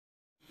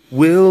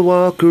We'll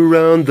walk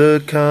around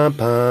the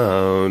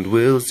compound,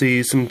 we'll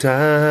see some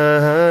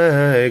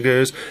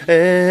tigers,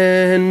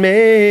 and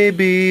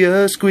maybe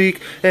a squeak,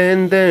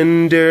 and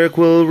then Derek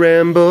will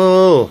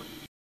ramble.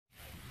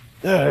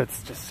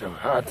 It's just so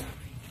hot.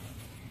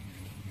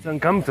 It's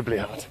uncomfortably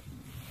hot.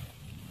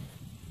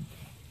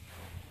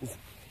 There's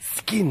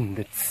skin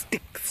that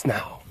sticks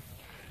now,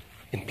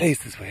 in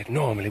places where it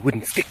normally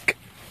wouldn't stick.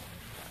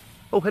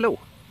 Oh, hello.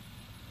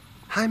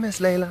 Hi,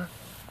 Miss Layla.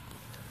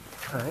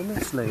 Hi,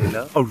 Miss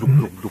Layla. Oh,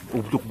 look.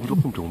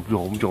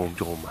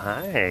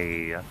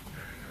 Hi.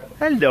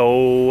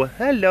 Hello.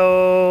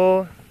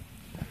 Hello.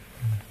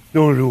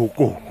 Oh, look.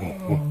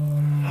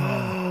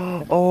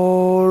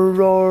 Oh,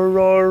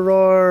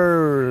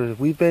 roar.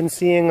 We've been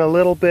seeing a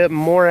little bit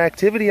more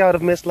activity out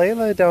of Miss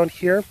Layla down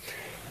here.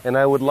 And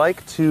I would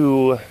like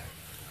to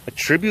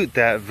attribute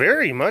that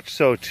very much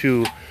so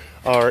to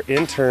our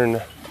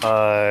intern,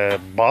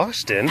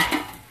 Boston.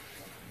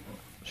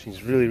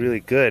 She's really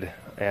good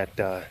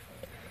at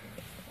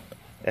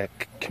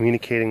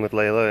communicating with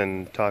Layla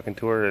and talking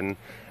to her, and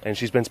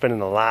she's been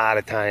spending a lot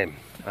of time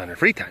on her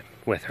free time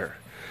with her,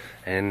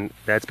 and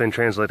that's been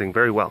translating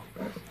very well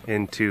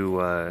into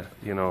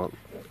you know,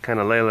 kind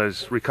of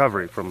Layla's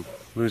recovery from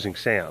losing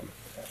Sam.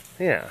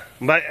 Yeah,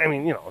 but I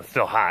mean, you know, it's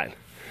still hot.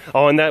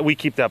 Oh, and that we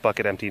keep that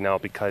bucket empty now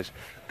because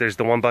there's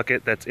the one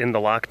bucket that's in the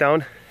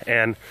lockdown,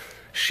 and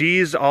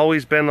she's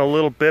always been a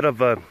little bit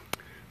of a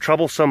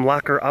troublesome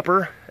locker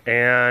upper,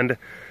 and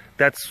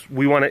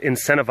we want to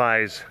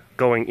incentivize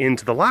going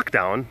into the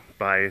lockdown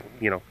by,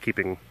 you know,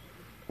 keeping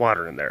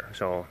water in there.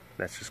 So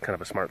that's just kind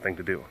of a smart thing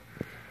to do.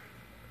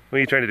 What are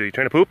you trying to do? You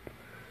trying to poop?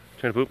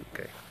 Trying to poop?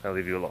 Okay, I'll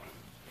leave you alone.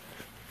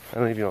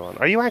 I'll leave you alone.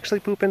 Are you actually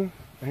pooping?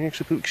 Are you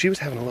actually pooping? She was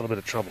having a little bit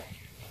of trouble.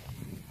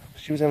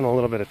 She was having a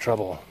little bit of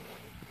trouble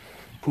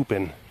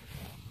pooping a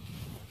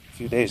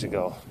few days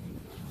ago.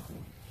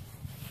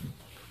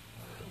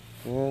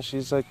 Yeah,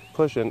 she's like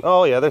pushing.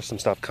 Oh yeah, there's some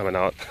stuff coming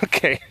out.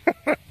 Okay.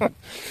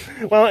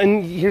 Well,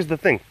 and here's the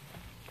thing.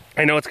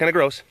 I know it's kind of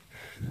gross,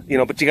 you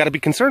know, but you got to be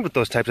concerned with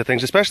those types of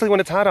things, especially when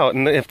it's hot out.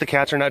 And if the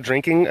cats are not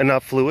drinking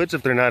enough fluids,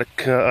 if they're not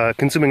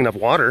consuming enough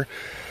water,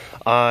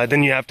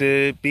 then you have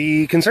to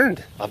be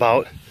concerned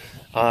about,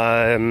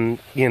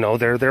 you know,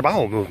 their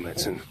bowel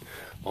movements and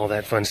all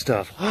that fun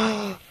stuff.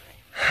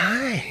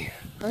 Hi,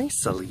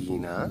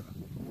 Selena.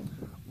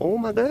 Oh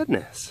my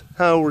goodness,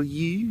 how are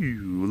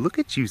you? Look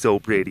at you, so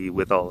pretty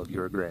with all of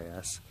your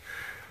grass.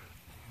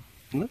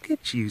 Look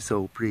at you,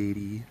 so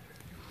pretty.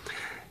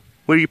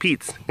 What are your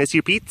peats? I see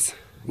your peats.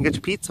 You got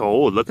your peats?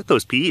 Oh, look at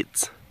those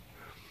peats.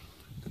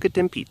 Look at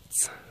them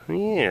peats.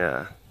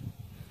 Yeah.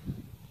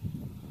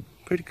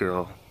 Pretty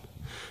girl.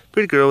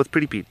 Pretty girl with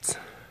pretty peats.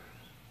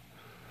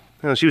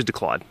 Oh, she was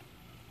declawed.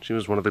 She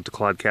was one of the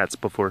declawed cats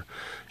before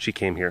she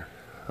came here.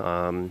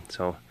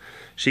 So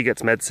she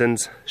gets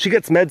medicines. She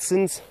gets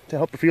medicines to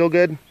help her feel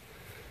good.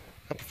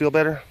 Help her feel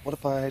better. What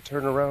if I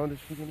turn around? Is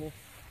she gonna...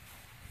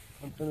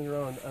 I'm turning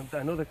around.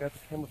 I know they got the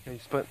camera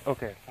face, but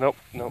okay. Nope.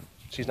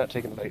 She's not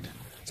taking the bait.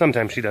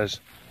 Sometimes she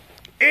does.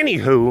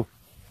 Anywho,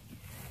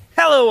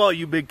 hello all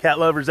you big cat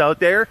lovers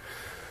out there.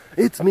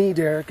 It's me,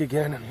 Derek,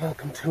 again, and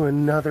welcome to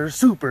another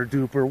super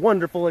duper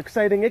wonderful,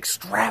 exciting,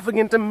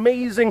 extravagant,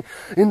 amazing,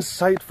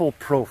 insightful,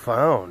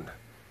 profound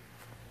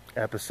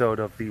episode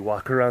of the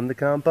Walk Around the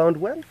Compound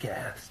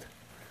webcast.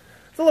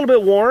 It's a little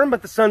bit warm,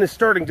 but the sun is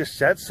starting to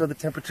set, so the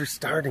temperature's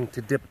starting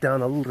to dip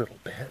down a little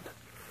bit.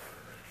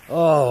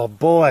 Oh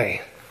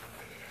boy.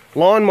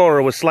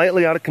 Lawnmower was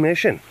slightly out of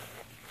commission.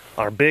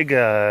 Our big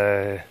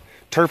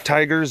Turf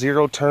Tiger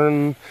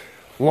zero-turn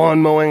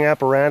lawn mowing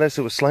apparatus,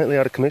 it was slightly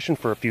out of commission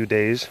for a few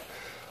days.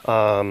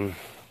 It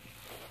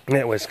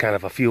was kind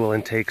of a fuel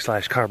intake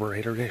 /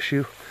 carburetor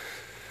issue.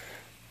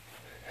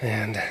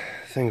 And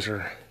things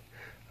are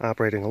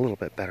operating a little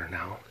bit better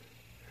now.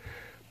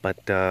 But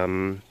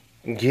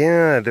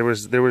yeah, there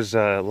was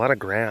a lot of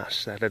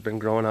grass that had been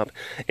growing up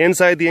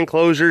inside the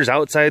enclosures,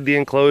 outside the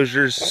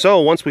enclosures. So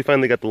once we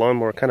finally got the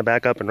lawnmower kind of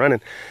back up and running,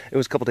 it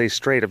was a couple days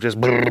straight of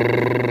just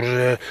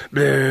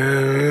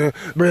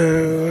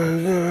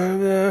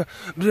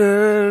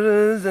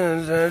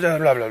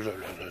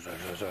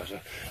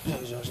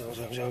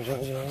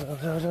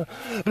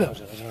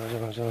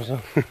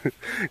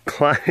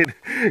Clyde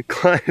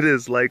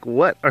is like,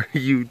 what are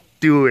you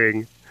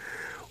doing?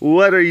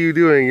 What are you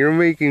doing? You're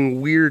making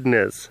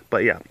weirdness.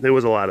 But yeah, there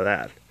was a lot of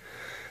that.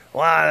 A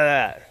lot of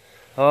that.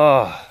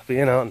 Oh,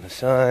 being out in the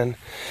sun.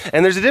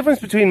 And there's a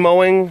difference between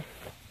mowing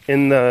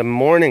in the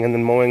morning and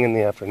then mowing in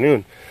the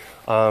afternoon.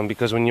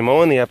 Because when you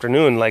mow in the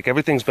afternoon, like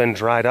everything's been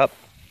dried up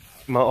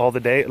all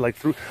the day, like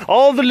through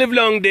all the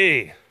livelong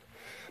day.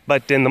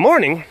 But in the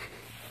morning,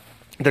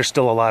 there's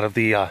still a lot of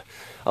the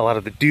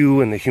dew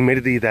and the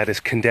humidity that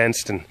is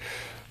condensed, and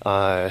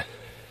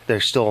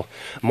there's still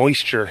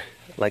moisture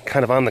like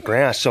kind of on the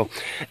grass, so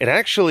it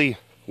actually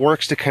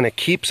works to kind of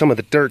keep some of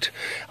the dirt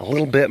a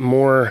little bit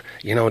more,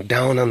 you know,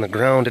 down on the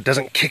ground. It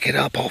doesn't kick it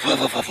up all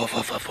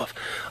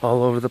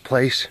over the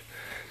place.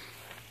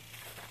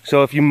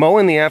 So if you mow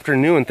in the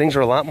afternoon, things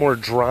are a lot more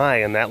dry,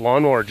 and that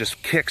lawnmower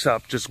just kicks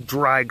up just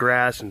dry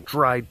grass and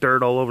dry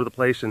dirt all over the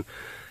place, and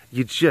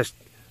you just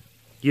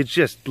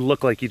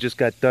look like you just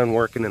got done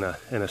working in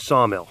a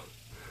sawmill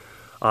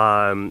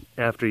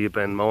after you've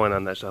been mowing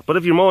on that stuff. But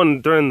if you're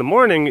mowing during the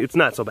morning, it's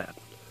not so bad.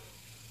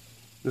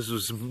 This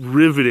was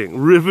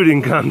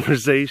riveting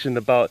conversation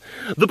about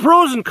the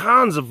pros and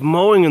cons of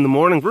mowing in the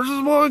morning versus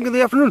mowing in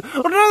the afternoon.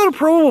 Another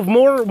pro of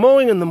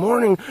mowing in the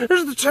morning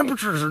is the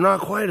temperatures are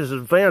not quite as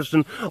advanced,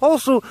 and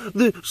also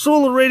the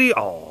solar radiation.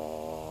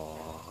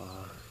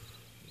 Oh,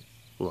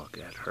 look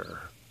at her.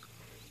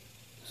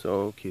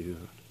 So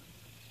cute.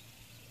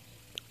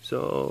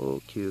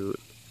 So cute.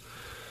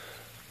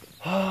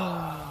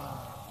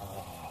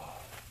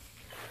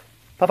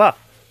 Papa.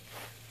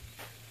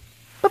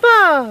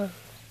 Papa.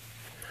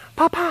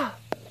 Papa.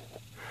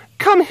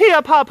 Come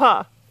here,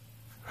 Papa.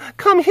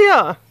 Come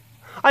here.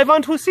 I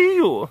want to see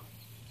you.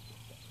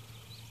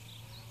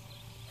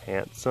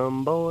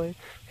 Handsome boy.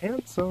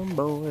 Handsome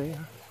boy.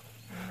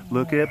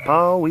 Look at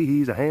Paul,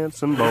 he's a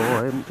handsome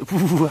boy.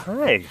 Ooh,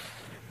 hi.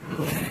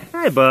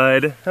 Hi,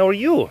 bud. How are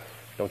you?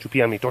 Don't you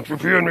pee on me. Don't you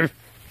pee on me.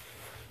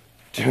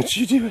 Don't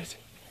you do it.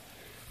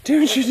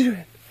 Don't you do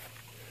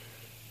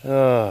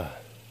it.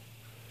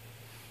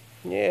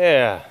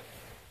 Yeah.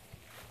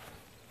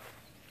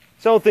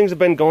 So things have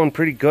been going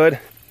pretty good.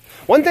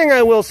 One thing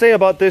I will say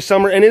about this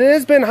summer, and it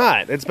has been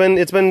hot. It's been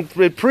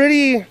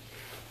pretty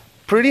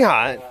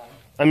hot.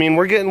 I mean,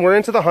 we're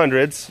into the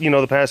hundreds, you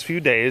know, the past few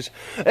days.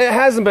 It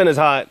hasn't been as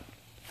hot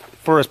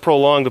for as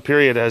prolonged a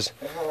period as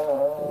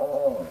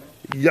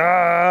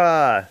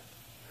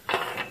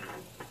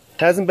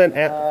hasn't been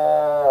as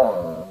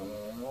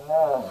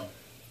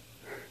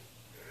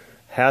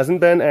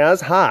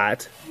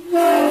hot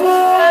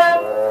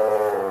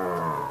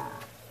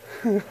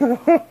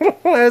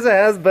as it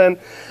has been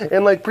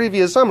in like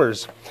previous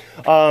summers.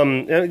 I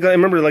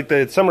remember like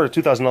the summer of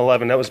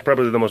 2011, that was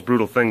probably the most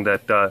brutal thing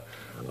that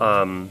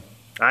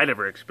I'd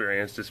ever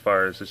experienced as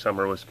far as the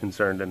summer was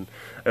concerned, and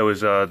it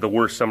was the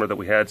worst summer that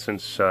we had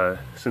since the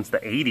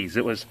 80s.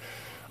 It was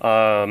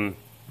oh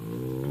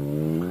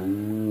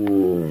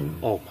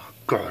my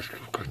gosh,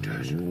 look at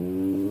this.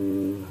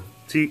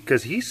 See,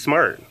 because he's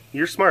smart.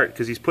 You're smart,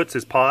 because he puts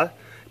his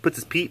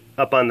feet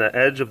up on the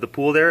edge of the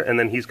pool there, and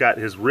then he's got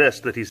his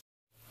wrist that he's...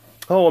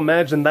 Oh,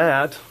 imagine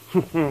that.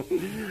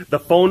 The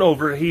phone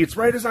overheats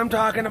right as I'm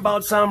talking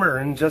about summer,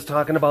 and just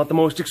talking about the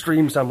most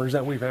extreme summers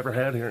that we've ever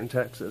had here in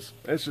Texas.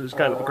 It's just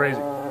kind of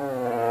crazy.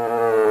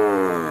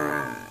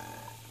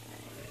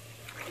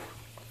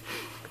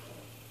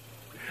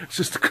 It's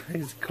just a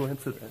crazy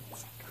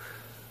coincidence.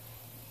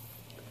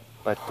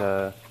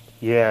 But,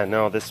 yeah,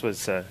 no, this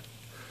was...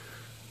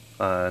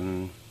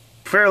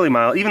 fairly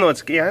mild, even though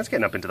it's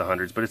getting up into the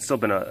hundreds, but it's still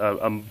been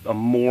a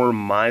more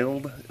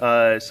mild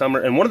summer.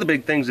 And one of the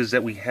big things is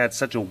that we had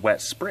such a wet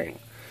spring.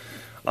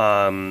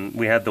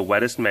 We had the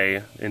wettest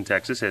May in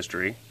Texas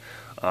history,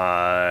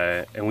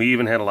 and we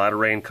even had a lot of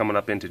rain coming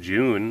up into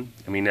June.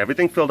 I mean,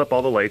 everything filled up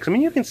all the lakes. I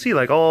mean, you can see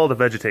like all the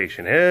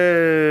vegetation,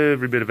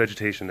 every bit of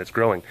vegetation that's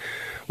growing.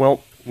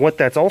 Well, what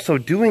that's also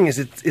doing is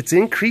it's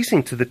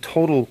increasing to the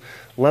total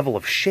level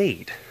of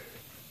shade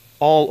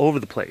all over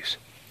the place.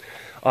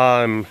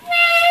 And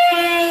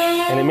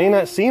it may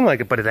not seem like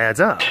it, but it adds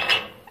up.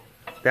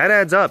 That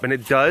adds up, and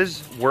it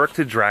does work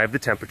to drive the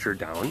temperature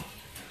down,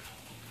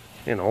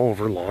 you know,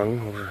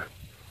 over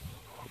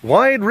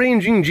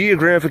wide-ranging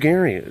geographic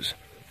areas.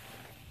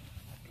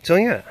 So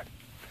yeah,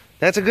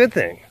 that's a good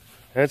thing.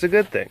 That's a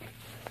good thing.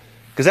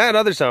 Because that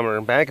other summer,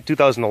 back in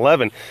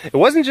 2011, it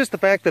wasn't just the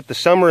fact that the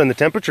summer and the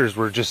temperatures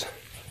were just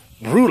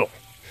brutal,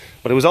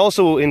 but it was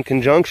also in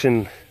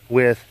conjunction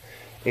with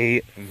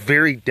a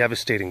very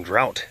devastating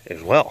drought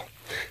as well.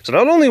 So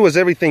not only was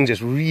everything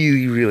just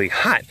really, really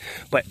hot,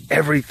 but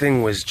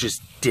everything was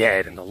just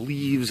dead, and the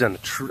leaves on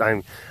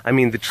the I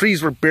mean, the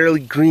trees were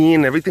barely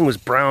green, everything was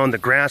brown, the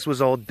grass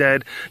was all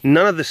dead.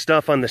 None of the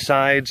stuff on the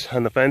sides,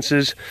 on the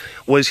fences,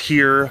 was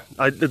here.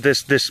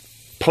 This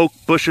poke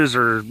bushes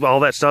or all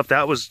that stuff,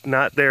 that was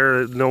not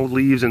there. No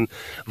leaves, and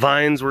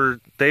vines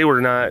weren't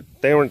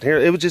here.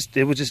 It was just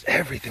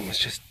everything was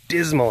just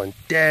dismal and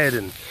dead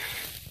and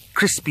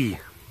crispy.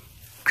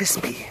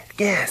 Crispy.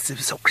 Yes, it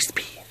was so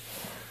crispy.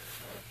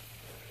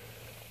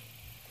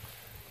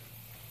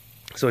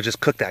 So it just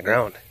cooked that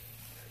ground.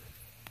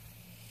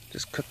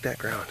 Just cooked that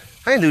ground.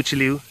 Hi,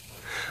 Lucha.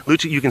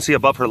 Lucha, you can see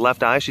above her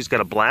left eye, she's got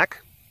a black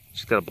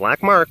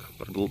mark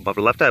above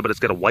her left eye, but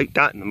it's got a white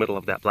dot in the middle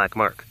of that black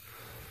mark.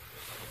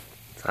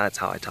 So that's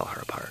how I tell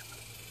her apart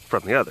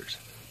from the others.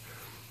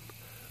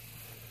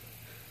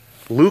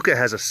 Luca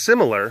has a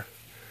similar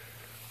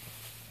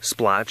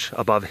splotch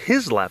above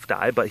his left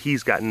eye, but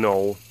he's got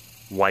no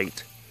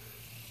white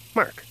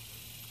mark.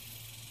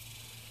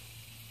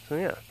 So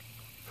yeah.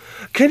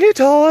 Can you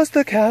tell us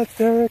the cats,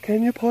 Derek?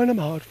 Can you point them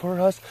out for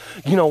us?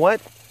 You know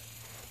what?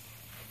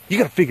 You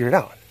gotta figure it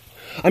out.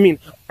 I mean,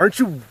 aren't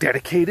you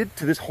dedicated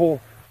to this whole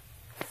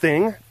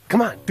thing?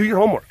 Come on, do your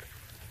homework.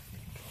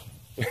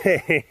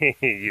 Hey,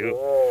 you.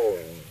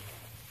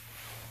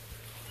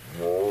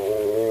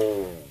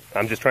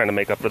 I'm just trying to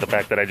make up for the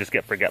fact that I just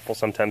get forgetful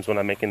sometimes when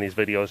I'm making these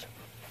videos.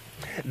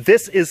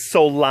 This is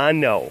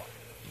Solano.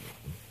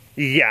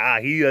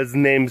 Yeah, he is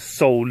named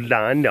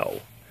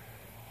Solano.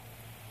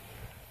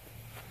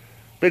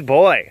 Big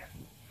boy.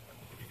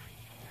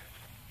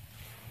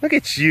 Look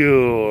at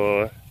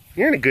you.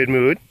 You're in a good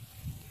mood.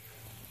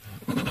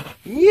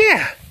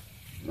 Yeah.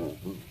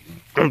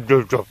 I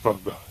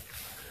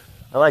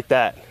like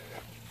that.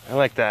 I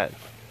like that.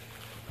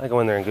 I go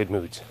in there in good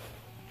moods.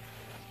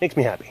 Makes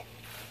me happy.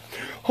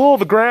 Oh,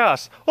 the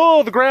grass.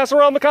 Oh, the grass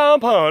around the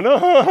compound.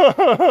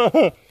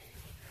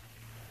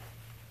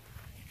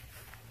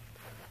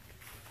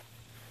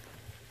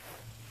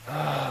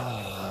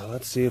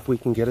 Let's see if we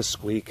can get a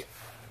squeak.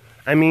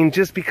 I mean,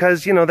 just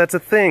because, you know, that's a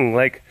thing.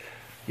 Like,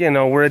 you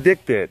know, we're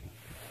addicted.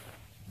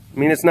 I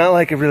mean, it's not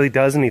like it really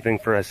does anything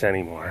for us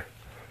anymore.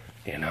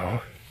 You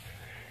know?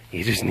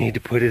 You just need to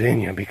put it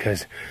in you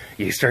because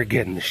you start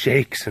getting the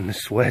shakes and the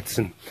sweats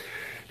and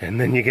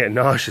then you get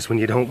nauseous when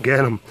you don't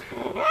get them.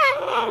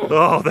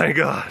 Oh, thank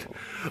God.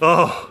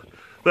 Oh,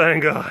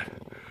 thank God.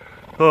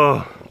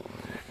 Oh,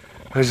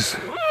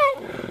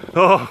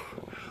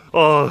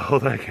 oh,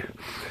 thank you.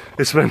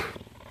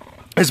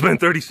 It's been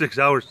 36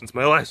 hours since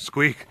my last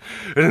squeak.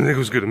 I didn't think I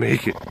was gonna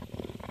make it.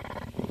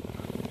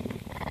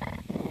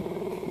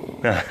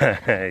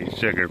 Hey,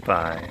 sugar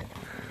pie.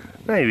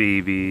 Hi,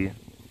 baby.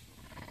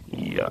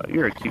 Yeah,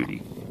 you're a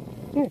cutie.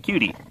 You're a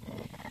cutie.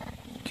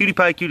 Cutie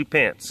pie, cutie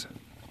pants.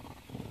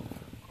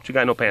 But you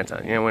got no pants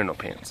on. You ain't wearing no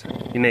pants.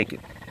 You're naked.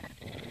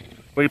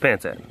 Where your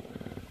pants at?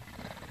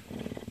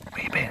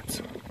 Where your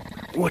pants?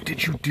 What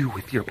did you do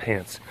with your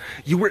pants?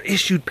 You were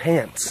issued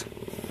pants.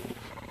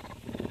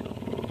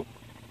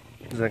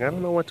 He's like, I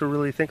don't know what to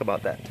really think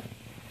about that.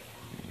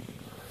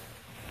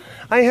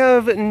 I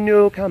have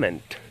no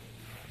comment.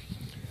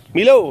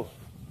 Milo!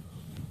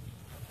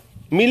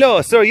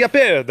 Milo, soy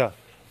perda!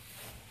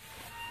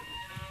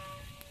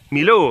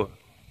 Milo!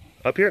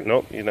 Up here?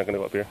 Nope, he's not gonna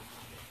go up here.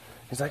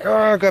 He's like, oh,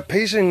 I've got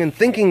pacing and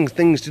thinking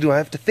things to do. I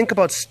have to think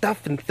about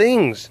stuff and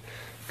things.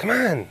 Come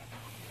on.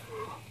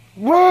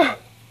 Whoa!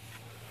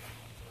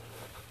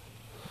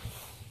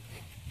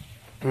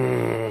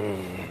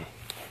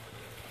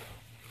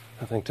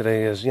 I think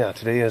today is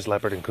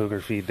leopard and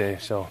cougar feed day,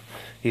 so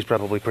he's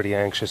probably pretty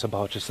anxious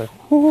about just like,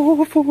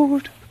 oh,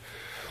 food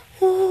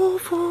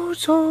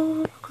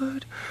so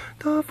good,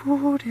 the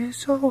food is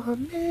so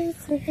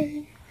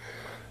amazing.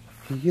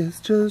 He is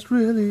just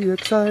really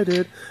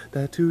excited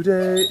that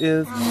today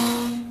is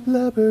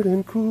leopard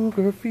and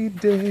cougar feed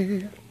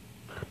day.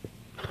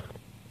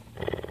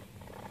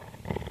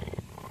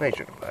 Hey,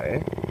 sugar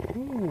pie.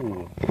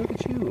 Ooh, look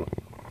at you.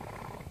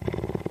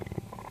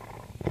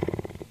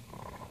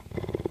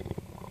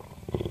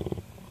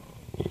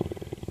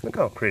 Look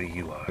how pretty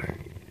you are.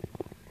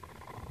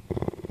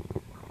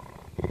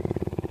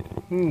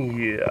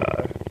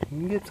 Yeah,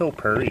 you get so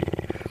purry.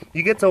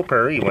 You get so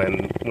purry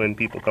when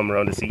people come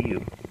around to see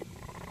you.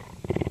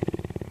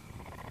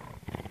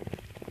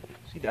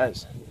 She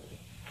does.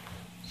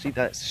 She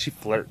does. She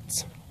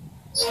flirts.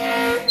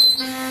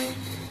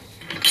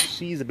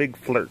 She's a big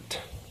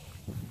flirt.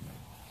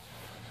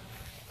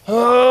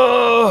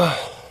 Oh.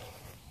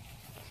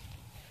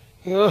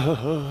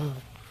 I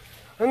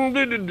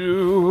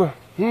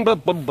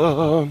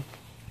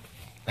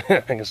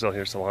can still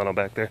hear Solano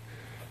back there.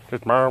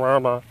 Just ma ma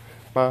ma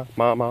ma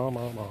ma ma ma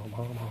ma ma.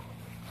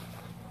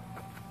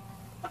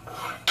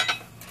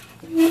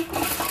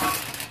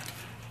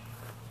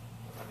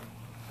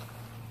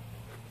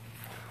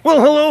 Well,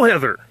 hello,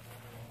 Heather.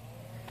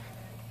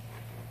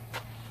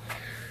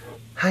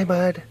 Hi,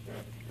 bud.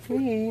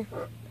 Hey.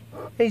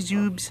 Hey,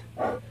 Zoobs.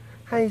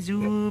 Hi,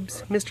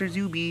 Zoobs. Mr.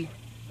 Zooby.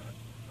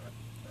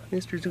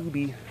 Mr.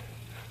 Zooby.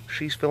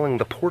 She's filling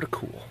the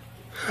porticool.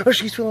 Oh,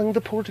 she's filling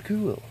the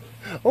porticool.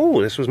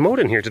 Oh, this was mowed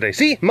in here today.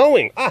 See?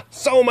 Mowing. Ah,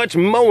 so much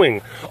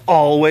mowing.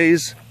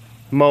 Always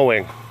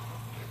mowing.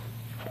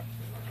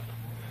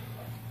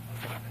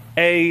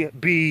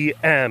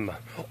 ABM.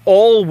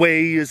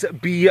 Always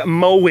be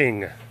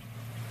mowing.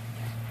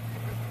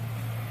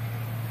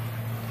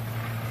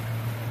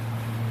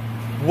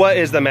 What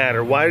is the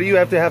matter? Why do you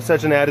have to have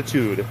such an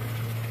attitude?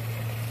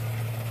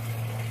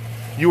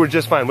 You were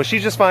just fine. Was she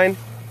just fine?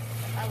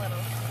 A little.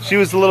 She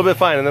was a little bit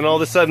fine, and then all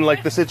of a sudden,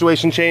 like, the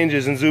situation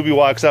changes, and Zuby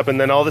walks up, and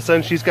then all of a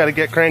sudden, she's got to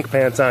get crank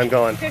pants on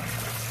going.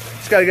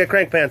 She's got to get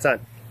crank pants on.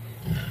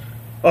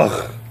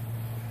 Ugh.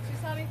 She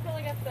saw me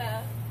pulling up the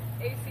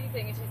AC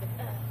thing, and she's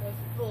like, those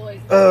boys.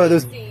 Oh,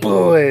 those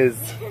boys.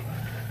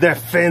 Their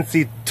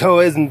fancy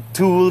toys and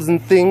tools and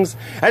things.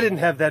 I didn't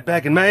have that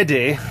back in my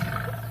day.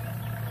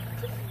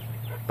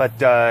 But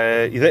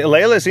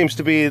Layla seems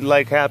to be,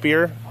 like,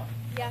 happier.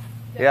 Yeah,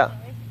 definitely. Yeah.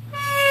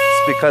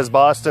 It's because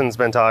Boston's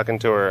been talking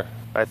to her,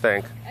 I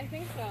think. I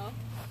think so.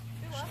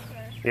 She loves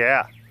her.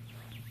 Yeah.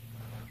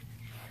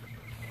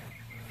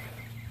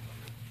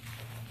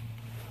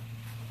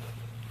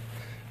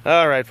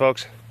 All right,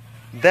 folks.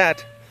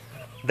 That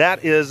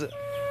is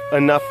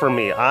enough for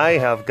me. I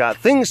have got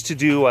things to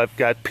do. I've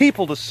got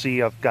people to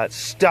see. I've got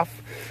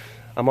stuff.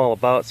 I'm all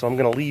about. So I'm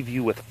going to leave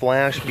you with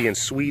Flash being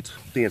sweet,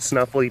 being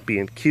snuffly,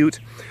 being cute.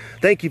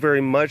 Thank you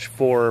very much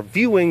for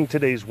viewing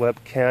today's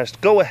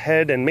webcast. Go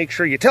ahead and make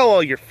sure you tell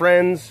all your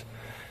friends.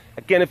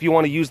 Again, if you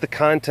want to use the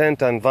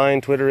content on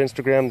Vine, Twitter,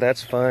 Instagram,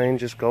 that's fine.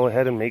 Just go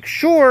ahead and make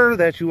sure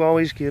that you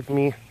always give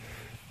me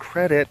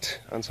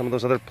credit on some of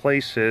those other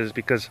places,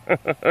 because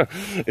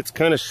it's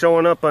kind of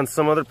showing up on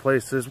some other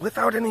places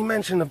without any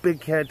mention of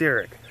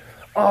BigCatDerek.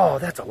 Oh,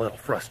 that's a little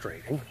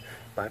frustrating.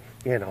 But,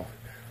 you know,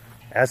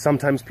 as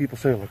sometimes people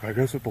say, look, I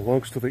guess it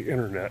belongs to the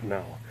internet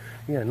now.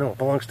 Yeah, no, it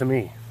belongs to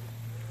me.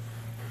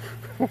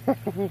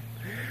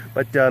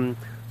 But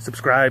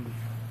subscribe,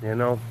 you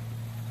know.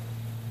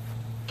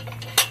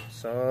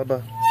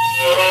 Subscribe.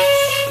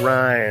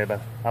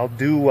 I'll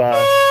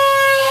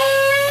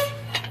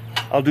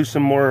do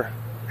some more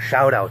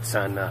shout outs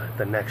on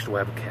the next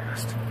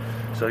webcast.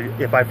 So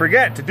if I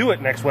forget to do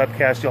it next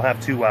webcast, you'll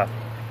have to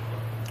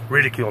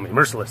ridicule me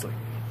mercilessly.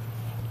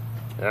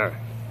 All right,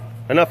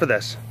 enough of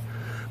this.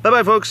 Bye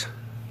bye, folks.